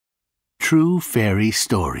True Fairy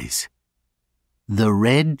Stories. The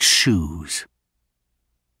Red Shoes.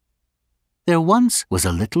 There once was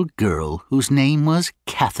a little girl whose name was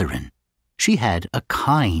Catherine. She had a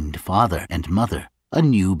kind father and mother, a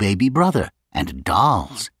new baby brother, and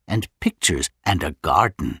dolls, and pictures, and a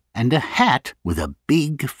garden, and a hat with a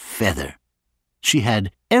big feather. She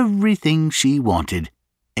had everything she wanted,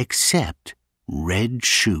 except red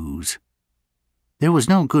shoes. There was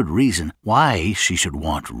no good reason why she should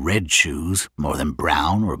want red shoes more than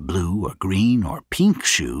brown or blue or green or pink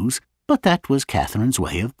shoes, but that was Catherine's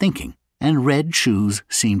way of thinking, and red shoes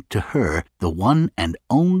seemed to her the one and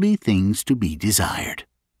only things to be desired.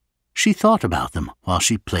 She thought about them while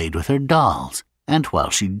she played with her dolls, and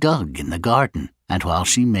while she dug in the garden, and while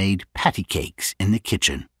she made patty cakes in the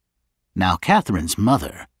kitchen. Now Catherine's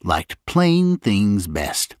mother liked plain things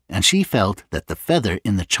best, and she felt that the feather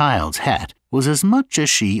in the child's hat was as much as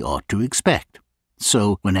she ought to expect.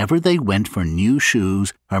 So whenever they went for new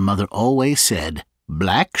shoes, her mother always said,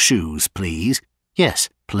 "Black shoes, please. Yes,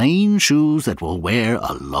 plain shoes that will wear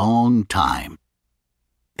a long time."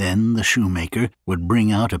 Then the shoemaker would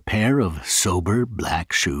bring out a pair of sober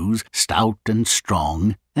black shoes, stout and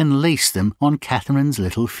strong, and lace them on Catherine's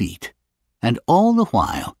little feet. And all the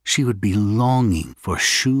while she would be longing for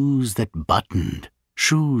shoes that buttoned,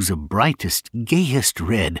 shoes of brightest, gayest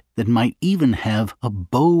red that might even have a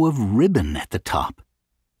bow of ribbon at the top.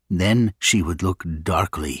 Then she would look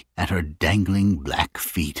darkly at her dangling black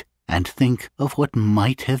feet and think of what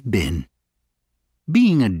might have been.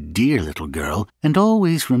 Being a dear little girl and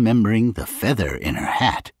always remembering the feather in her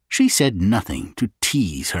hat, she said nothing to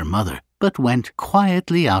tease her mother, but went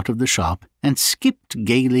quietly out of the shop and skipped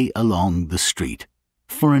gaily along the street.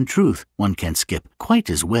 For in truth, one can skip quite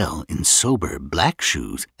as well in sober black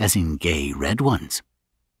shoes as in gay red ones.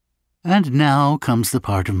 And now comes the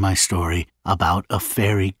part of my story about a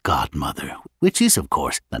fairy godmother, which is, of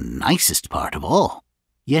course, the nicest part of all.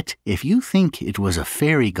 Yet if you think it was a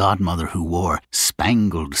fairy godmother who wore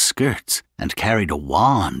spangled skirts and carried a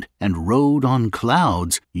wand and rode on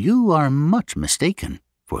clouds, you are much mistaken,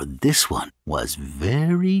 for this one was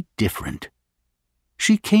very different.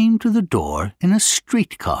 She came to the door in a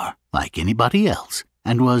streetcar, like anybody else,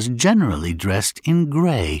 and was generally dressed in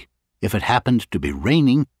gray. If it happened to be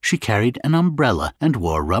raining, she carried an umbrella and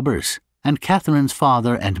wore rubbers. And Catherine's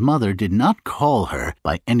father and mother did not call her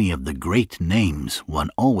by any of the great names one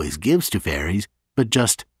always gives to fairies, but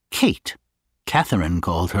just Kate. Catherine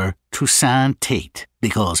called her Toussaint Tate,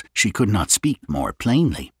 because she could not speak more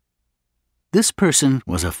plainly. This person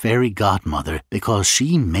was a fairy godmother because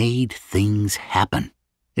she made things happen.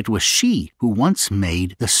 It was she who once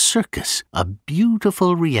made the circus a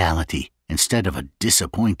beautiful reality instead of a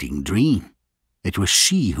disappointing dream. It was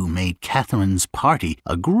she who made Catherine's party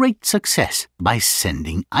a great success by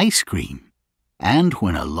sending ice cream. And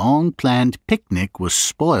when a long-planned picnic was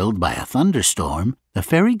spoiled by a thunderstorm, the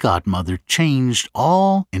fairy godmother changed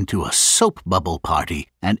all into a soap bubble party,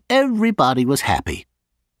 and everybody was happy.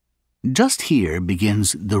 Just here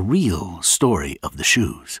begins the real story of the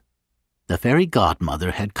shoes. The fairy godmother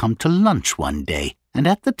had come to lunch one day, and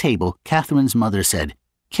at the table Catherine's mother said,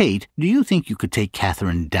 "Kate, do you think you could take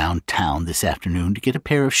Catherine downtown this afternoon to get a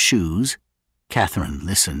pair of shoes?" Catherine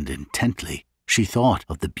listened intently. She thought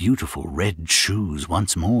of the beautiful red shoes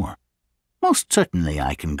once more. "Most certainly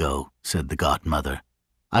I can go," said the godmother.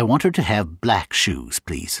 "I want her to have black shoes,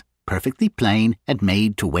 please, perfectly plain and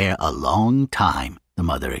made to wear a long time," the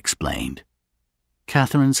mother explained.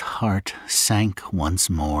 Catherine's heart sank once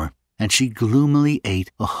more, and she gloomily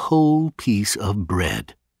ate a whole piece of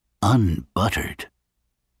bread, unbuttered.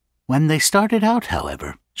 When they started out,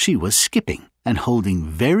 however, she was skipping and holding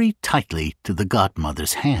very tightly to the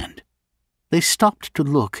godmother's hand. They stopped to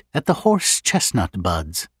look at the horse-chestnut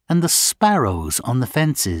buds and the sparrows on the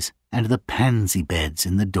fences and the pansy beds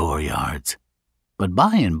in the dooryards. But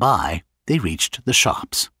by and by they reached the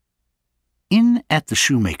shops. In at the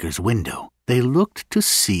shoemaker's window, they looked to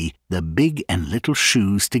see the big and little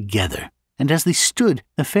shoes together. And as they stood,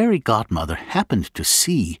 the fairy godmother happened to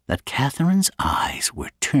see that Catherine's eyes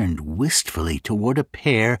were turned wistfully toward a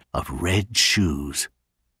pair of red shoes.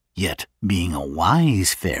 Yet, being a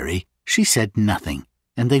wise fairy, she said nothing,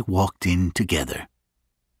 and they walked in together.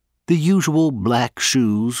 The usual black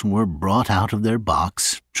shoes were brought out of their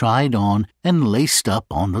box, tried on, and laced up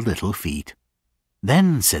on the little feet.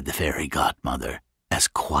 Then said the fairy godmother, as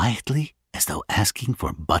quietly as though asking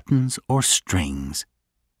for buttons or strings,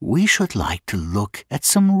 "We should like to look at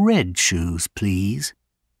some red shoes, please."